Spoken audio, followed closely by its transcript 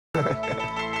Hey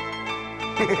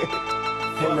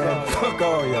man, fuck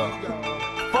all y'all.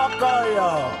 Fuck all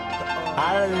y'all.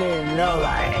 I don't need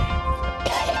nobody.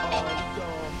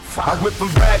 I went from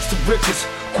rags to riches,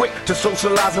 quick to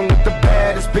socializing with the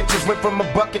baddest bitches. Went from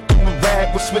a bucket to a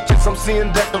rag with switches. I'm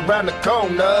seeing death around the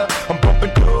corner. I'm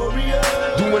bumping Gloria,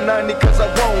 doing 90 cause I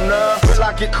wanna. Will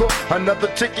I get caught? Another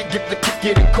ticket, get the kick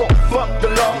it in court. Fuck the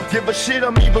law, give a shit,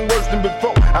 I'm even worse than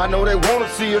before. I know they wanna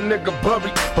see a nigga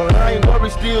buried, but I ain't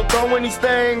worried, still throwing these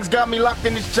things. Got me locked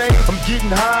in this chain. I'm getting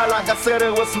high like I said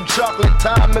it was some chocolate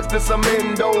time mixed in some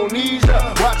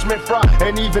Indonesia. Watch me fry,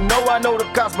 and even though I know the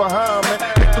cops behind me,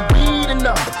 hit the weed and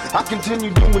number, I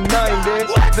continue doing 90.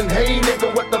 Then hey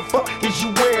nigga, what the fuck is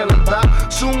you wailing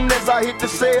about? Soon as I hit the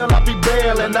cell, I'll be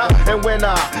bailing out. And when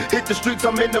I hit the streets,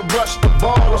 I'm in the rush to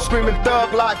ball. I'm screaming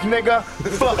thug like nigga,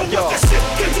 fuck y'all.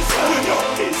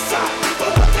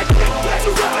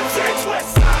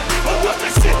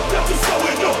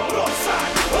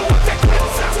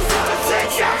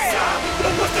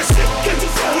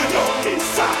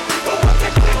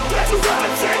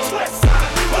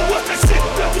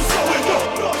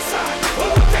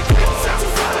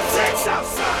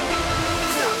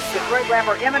 Great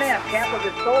rapper Eminem canceled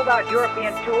his sold-out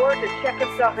European tour to check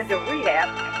himself into rehab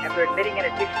after admitting an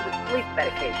addiction to sleep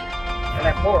medication. We'll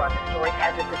have more on this story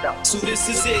as it develops. So this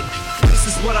is it. This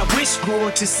is what I wish for.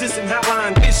 Just isn't how I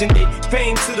envisioned it.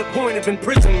 Fame to the point of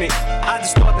imprisonment. I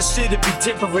just thought the shit'd be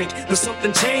different, but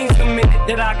something changed the minute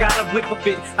that I got a whip of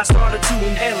it. I started to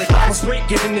inhale it. I was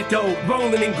raking in the dough,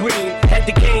 rolling in green. Had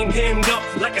the game hemmed up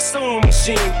like a sewing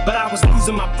machine, but I was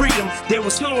losing my freedom. There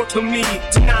was nowhere for me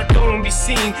to not go and be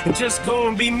seen and just go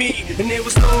and be me. And there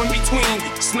was no in between.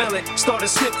 Smell it, started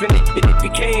sniffing it, and it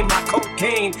became my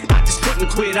cocaine. I just couldn't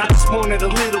quit. I just wanted a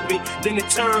little bit. Then it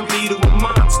turned me to a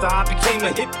monster. I became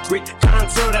a hypocrite.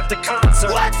 Concert after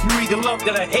concert. You either loved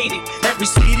it or hated. Every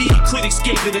CD critics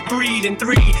gave it a 3. Then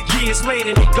 3 years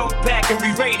later they go back and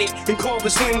re-rate it and call the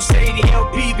Slim Shady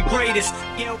LP the greatest.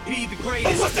 LP the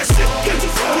greatest. But what that shit gets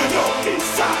you flowing on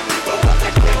inside. But what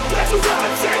that quick, let's run,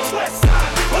 change.